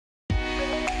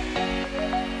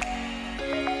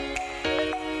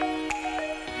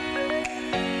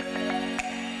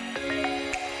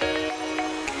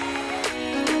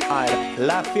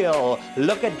Lafille.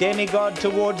 Look at Demigod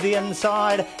towards the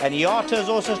inside, and Yatta's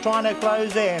also trying to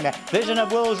close in. Vision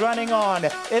of Will's running on.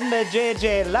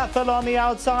 Imbajeje, Lafille on the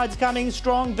outside's coming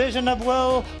strong. Vision of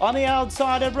Will on the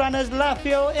outside of runners.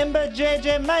 Lafille,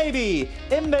 Imbajeje maybe.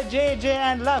 Imbajeje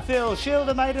and Lafille.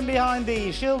 Shield Maiden behind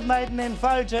these. Shield Maiden in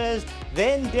photos.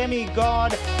 Then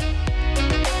Demigod.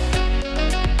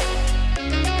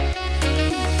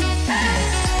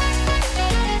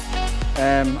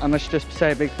 I must just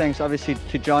say a big thanks obviously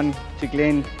to John, to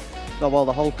Glenn, well,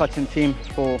 the whole Cotton team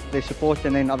for their support,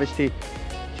 and then obviously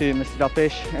to Mr.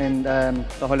 Dapesh and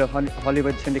the whole of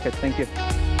Hollywood Syndicate. Thank you.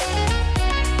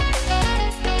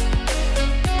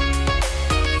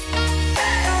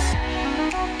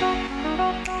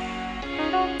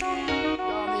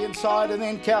 On the inside, and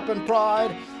then Cap and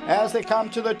Pride. As they come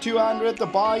to the 200, the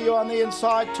Bayou on the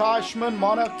inside, Teichmann,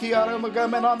 Monarchy,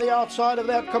 Arumagam, and on the outside of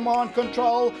that, Command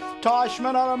Control.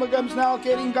 Teichmann, Arumagam's now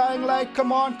getting going late.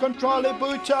 Command Control,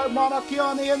 Ibuto, Monarchy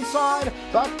on the inside.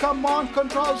 But Command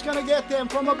Control's going to get them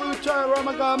from Ibuto,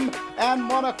 Arumagam, and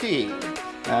Monarchy.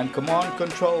 And Command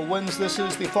Control wins. This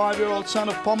is the 5-year-old son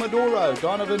of Pomodoro,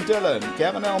 Donovan Dillon.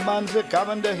 Gavin Almanza,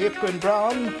 Governor Hipkin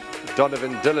Brown.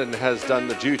 Donovan Dillon has done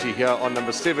the duty here on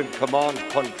number 7, Command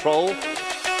Control.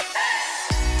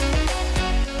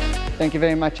 Thank you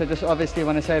very much. I just obviously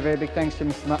want to say a very big thanks to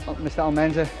Mr.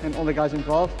 Almanza and all the guys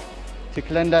involved, to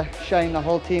Kalinda, Shane, the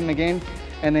whole team again,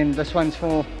 and then this one's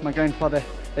for my grandfather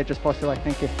that just passed away.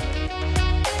 Thank you.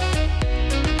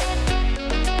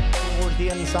 Towards the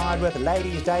inside with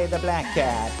Ladies' Day, the Black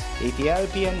Cat.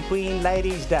 Ethiopian Queen,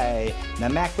 Ladies' Day.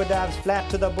 Namakwadav's flat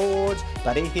to the boards,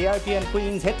 but Ethiopian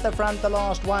Queen's hit the front the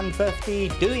last 150,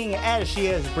 doing as she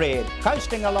is bred,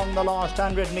 coasting along the last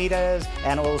 100 metres,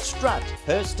 and will strut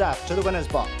her stuff to the winner's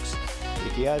box.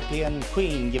 Ethiopian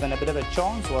Queen, given a bit of a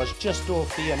chance, was just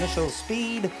off the initial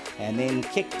speed and then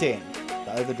kicked in.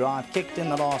 The overdrive kicked in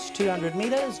the last 200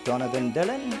 metres. Donovan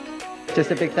Dillon. Just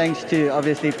a big thanks to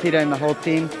obviously Peter and the whole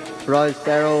team, Rose,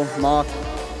 Daryl, Mark,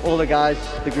 all the guys,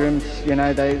 the grooms, you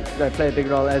know, they play a big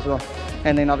role as well.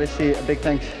 And then obviously a big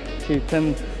thanks to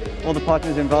Tim, all the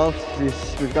partners involved.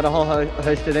 We've got a whole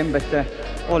host of them, but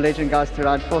all legend guys to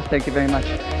ride for. Thank you very much.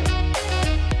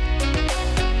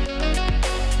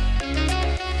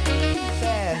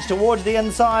 Towards the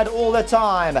inside all the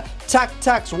time.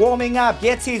 Tuck's warming up,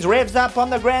 gets his revs up on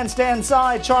the grandstand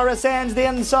side. Chora Sands the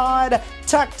inside.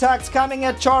 Tuck's coming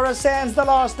at Chora Sands the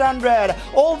last 100.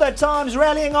 All the times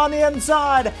rallying on the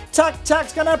inside.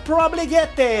 Tuck's gonna probably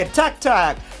get there. Tuck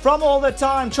from all the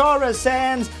time. Chora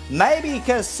Sands, maybe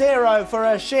Casero for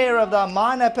a share of the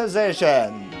minor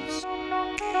positions.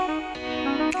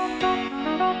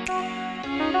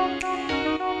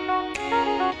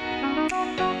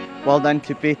 Well done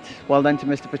to Pete, well done to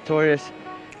Mr. Pretorius.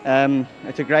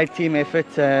 It's a great team effort.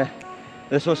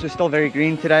 This horse was still very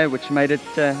green today, which made it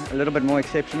a little bit more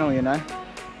exceptional, you know.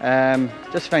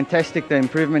 Just fantastic, the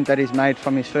improvement that he's made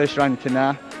from his first run to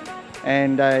now.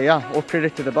 And yeah, all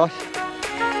credit to the boss.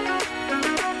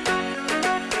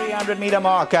 300-metre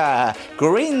marker,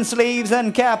 green sleeves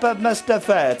and cap of Mr.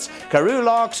 Fitz.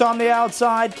 Karulark's on the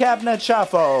outside, Cabinet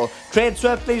Shuffle. Tread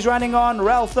Swiftly's running on,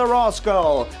 Ralph the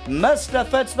Rascal. Mr.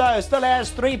 Fitz though still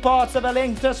has 3 parts of a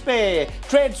length to spare.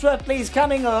 Tread Swiftly's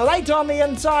coming late on the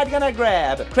inside, gonna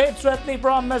grab. Tread Swiftly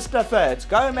from Mr. Fitz.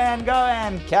 Go man, go,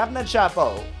 and Cabinet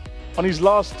Shuffle. On his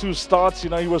last 2 starts, you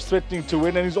know, he was threatening to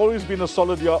win, and he's always been a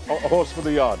solid horse for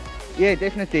the yard. Yeah,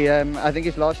 definitely. I think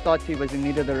his last start he was in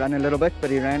need of the run a little bit, but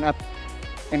he ran up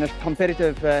in a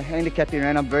competitive handicap. He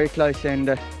ran up very close,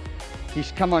 and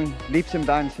he's come on leaps and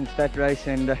bounds since that race,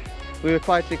 and we were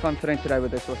quietly confident today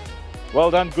with this horse.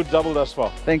 Well done, good double thus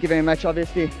far. Thank you very much.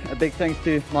 Obviously, a big thanks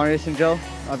to Marius and Joel,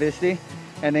 obviously,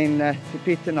 and then to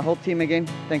Pete and the whole team again.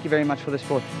 Thank you very much for the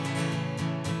support.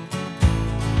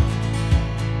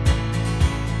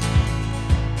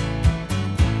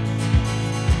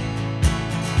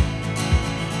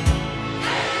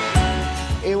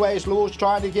 Airways Law's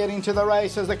trying to get into the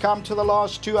race as they come to the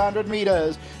last 200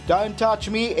 metres. Don't touch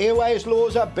me. Airways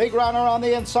Law's a big runner on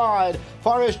the inside.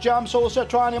 Forest Jump's also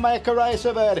trying to make a race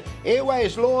of it.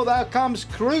 Airways Law though comes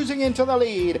cruising into the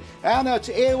lead, and it's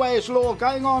Airways Law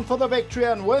going on for the victory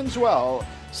and wins well.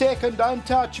 Second, Don't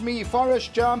Touch Me,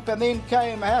 Forest Jump, and then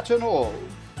came Hat and All.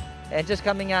 And just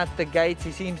coming out the gates,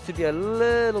 he seems to be a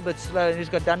little bit slow, and he's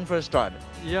got done for a stride.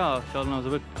 Yeah, Sheldon, I was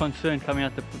a bit concerned coming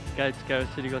out the gates. Gareth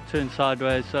said he got turned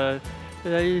sideways, so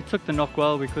he took the knock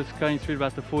well, because going through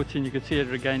about the 14 you could see it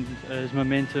regained his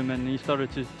momentum, and he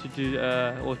started to do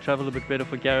or travel a bit better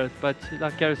for Gareth. But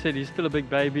like Gareth said, he's still a big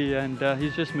baby, and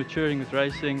he's just maturing with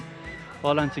racing.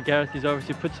 well done to Gareth. He's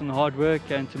obviously put in the hard work,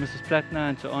 and to Mrs. Platner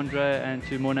and to Andre and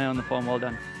to Mornay on the farm. Well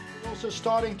done. Also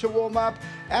starting to warm up,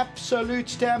 Absolute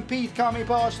Stampede coming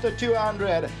past the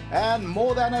 200, and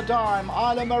More Than a Dime,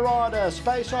 Isla Marada,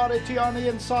 Space Oddity on the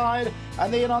inside,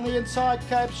 and then on the inside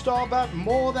Cape Star, but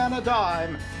More Than a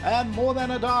Dime, and More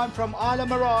Than a Dime from Isla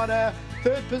Marada.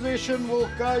 Third position will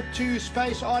go to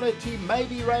Space Oddity,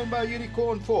 maybe Rainbow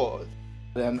Unicorn fourth.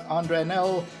 Then Andre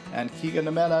Nell and Keegan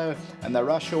Amello, and they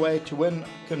rush away to win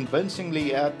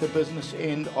convincingly at the business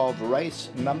end of race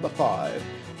number 5.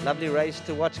 Lovely race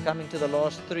to watch coming to the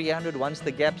last 300. Once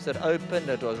the gaps had opened,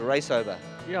 it was race over.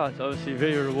 Yeah, it's obviously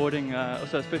very rewarding.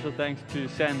 Also a special thanks to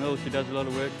Sam Hill. She does a lot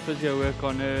of work, physio work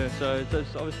on her. So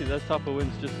it's obviously those type of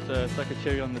wins just it's like a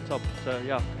cherry on the top. So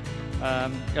yeah.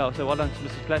 So well done to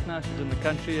Mrs. Platner, she's in the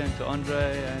country, and to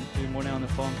Andre and to Mornay on the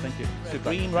farm. Thank you. Super.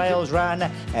 Green Rails run,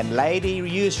 and Lady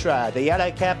Yusra, the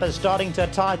yellow cap, is starting to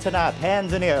tighten up,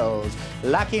 hands and heels.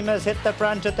 Lucky Miss hit the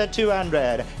front at the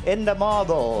 200, in the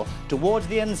marble. Towards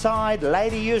the inside,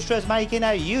 Lady Yusra is making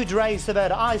a huge race of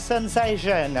it. Ice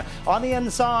Sensation. On the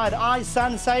inside, Ice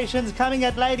Sensation's coming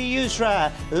at Lady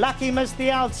Yusra. Lucky Miss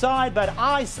the outside, but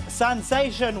Ice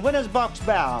Sensation, winner's box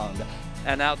bound.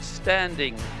 An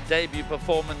outstanding debut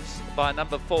performance by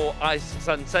number 4, Ice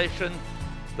Sensation,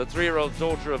 the 3-year-old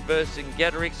daughter of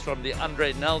Vercingetorix from the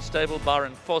Andre Nell stable.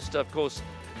 Byron Foster, of course.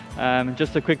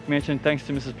 Just a quick mention, thanks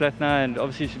to Mrs. Platner, and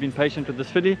obviously she's been patient with this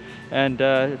filly, and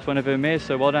it's one of her mares,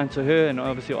 so well done to her, and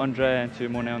obviously Andre and to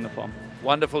Mornay on the farm.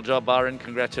 Wonderful job, Byron.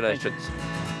 Congratulations.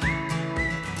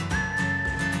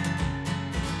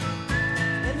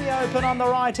 Open on the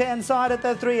right hand side at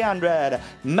the 300.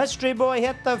 Mystery Boy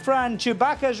hit the front.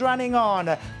 Chewbacca's running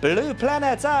on. Blue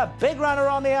Planet's a big runner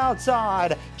on the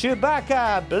outside.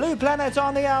 Chewbacca, Blue Planet's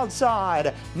on the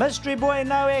outside. Mystery Boy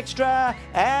no extra,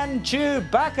 and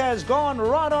Chewbacca's gone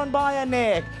right on by a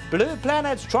neck. Blue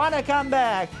Planet's trying to come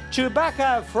back.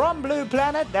 Chewbacca from Blue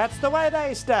Planet, that's the way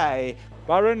they stay.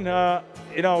 Byron,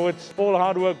 you know, it's all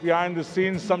hard work behind the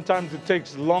scenes. Sometimes it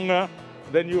takes longer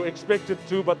than you expect it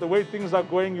to, but the way things are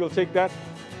going, you'll take that.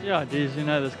 Yeah, geez, you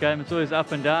know this game, it's always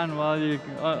up and down. While you're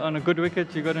on a good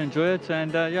wicket, you've got to enjoy it.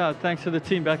 And yeah, thanks to the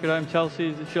team back at home,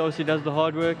 Chelsea. She obviously does the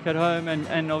hard work at home,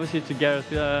 and obviously to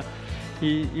Gareth.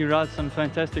 He writes some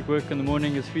fantastic work in the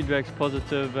morning. His feedback's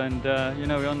positive, and you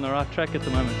know, we're on the right track at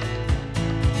the moment.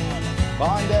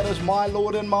 Behind that is My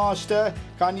Lord and Master.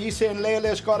 Kanyise and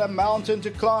Lele's got a mountain to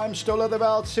climb, still at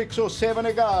about 6 or 7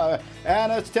 to go.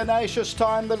 And it's Tenacious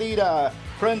Time, the leader.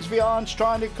 Prince Vian's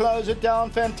trying to close it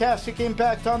down. Fantastic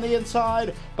impact on the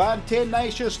inside, but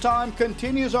Tenacious Time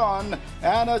continues on,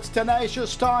 and it's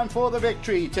Tenacious Time for the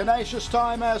victory. Tenacious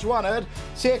Time has won it.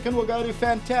 Second will go to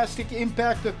Fantastic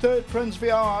Impact, the third Prince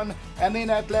Vian, and then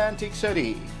Atlantic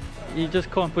City. You just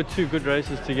can't put two good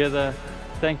races together.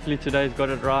 Thankfully today's got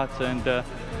it right, and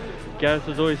Gareth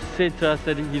has always said to us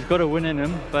that he's got a win in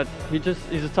him, but he's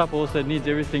a type of horse that needs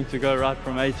everything to go right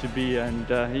from A to B, and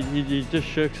he just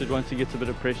shirks it once he gets a bit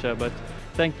of pressure. But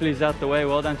thankfully he's out the way.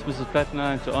 Well done to Mrs.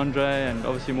 Platner and to Andre, and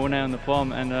obviously Mornay on the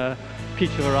farm, and a peach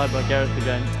of a ride by Gareth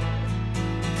again.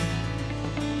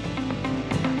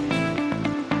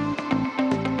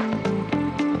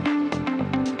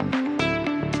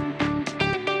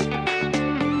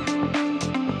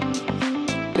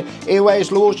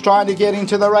 Airways Law's trying to get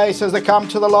into the race as they come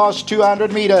to the last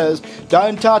 200 metres.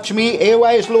 Don't touch me.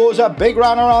 Airways Law's a big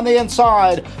runner on the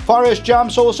inside. Forest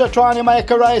Jump's also trying to make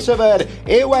a race of it.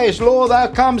 Airways Law though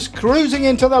comes cruising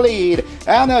into the lead,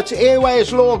 and it's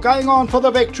Airways Law going on for the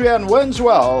victory and wins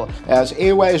well, as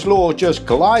Airways Law just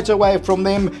glides away from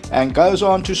them and goes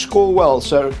on to score well.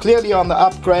 So clearly on the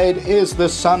upgrade is the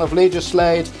son of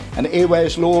Legislate, and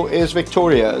Airways Law is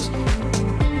victorious.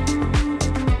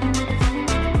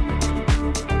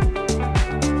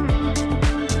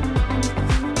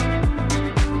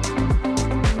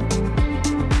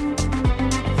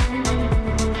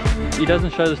 He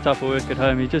doesn't show this type of work at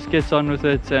home. He just gets on with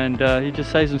it, and he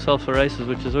just saves himself for races,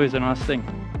 which is always a nice thing.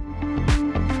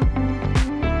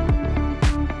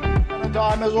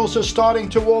 Time is also starting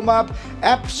to warm up.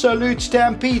 Absolute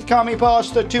Stampede coming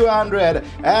past the 200,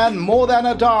 and More Than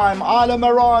a Dime, Isla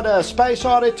Marada, Space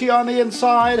Oddity on the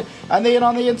inside, and then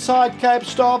on the inside Cape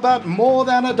Star, but More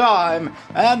Than a Dime,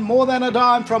 and More Than a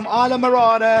Dime from Isla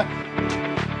Marada.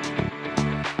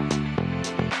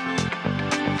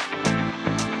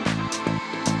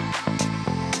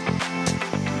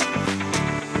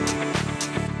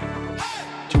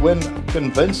 Win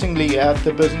convincingly at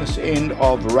the business end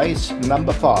of race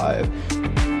number 5.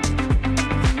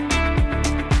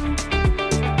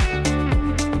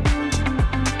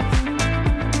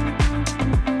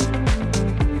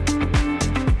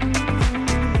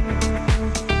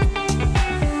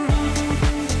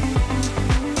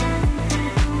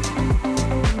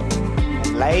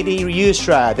 Lady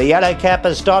Yusra, the yellow cap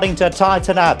is starting to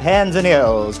tighten up, hands and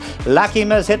heels. Lucky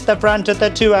Miss hit the front at the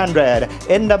 200.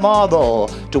 Into Marble,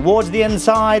 towards the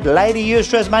inside, Lady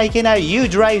Yusra's making a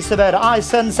huge race of it. Ice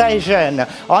Sensation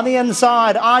on the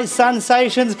inside, Ice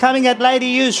Sensation's coming at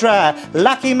Lady Yusra.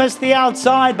 Lucky Miss the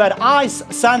outside, but Ice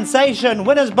Sensation,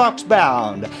 winner's box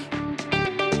bound.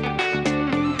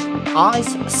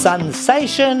 Ice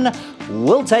Sensation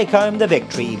will take home the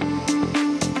victory.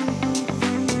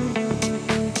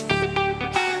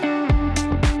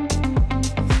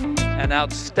 An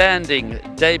outstanding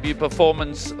debut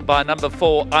performance by number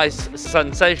 4, Ice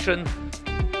Sensation.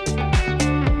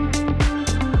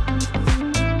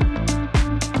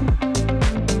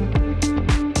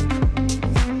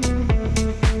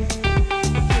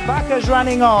 Chewbacca's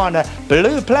running on.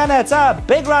 Blue Planet's a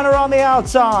big runner on the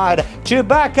outside.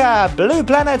 Chewbacca, Blue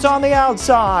Planet on the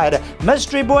outside.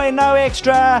 Mystery Boy no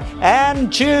extra. And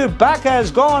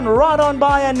Chewbacca's gone right on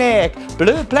by a neck.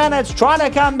 Blue Planet's trying to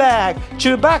come back.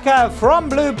 Chewbacca from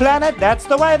Blue Planet, that's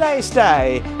the way they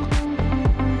stay.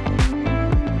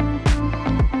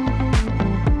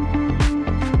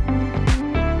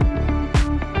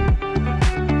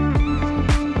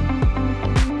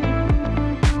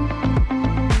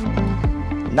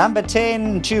 Number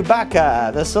 10,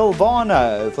 Chewbacca, the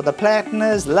Silvano for the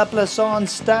Platiners, La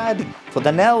Plaisance stud for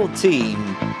the Nell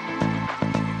team.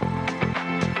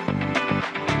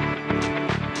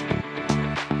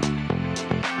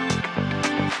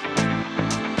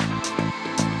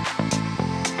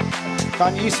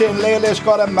 Kanyise Lele's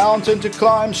got a mountain to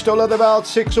climb, still at about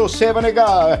 6 or 7 to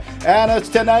go. And it's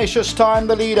Tenacious Time,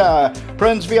 the leader.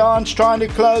 Prince Vian's trying to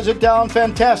close it down.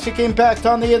 Fantastic impact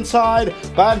on the inside.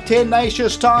 But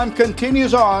Tenacious Time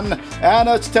continues on. And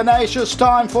it's Tenacious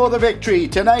Time for the victory.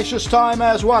 Tenacious Time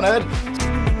has won it.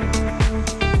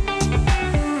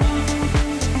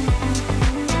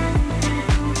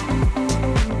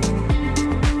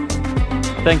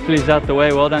 Thankfully he's out the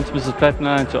way. Well done to Mrs.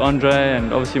 Platina and to Andre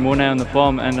and obviously Mornay on the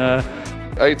farm. And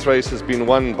 8th race has been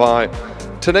won by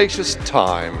Tenacious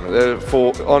Time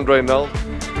for Andre Nell.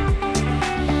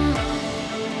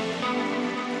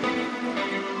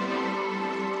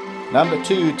 Number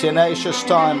 2, Tenacious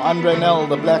Time, Andre Nell,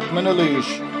 the Black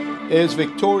Minilouche, is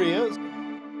victorious.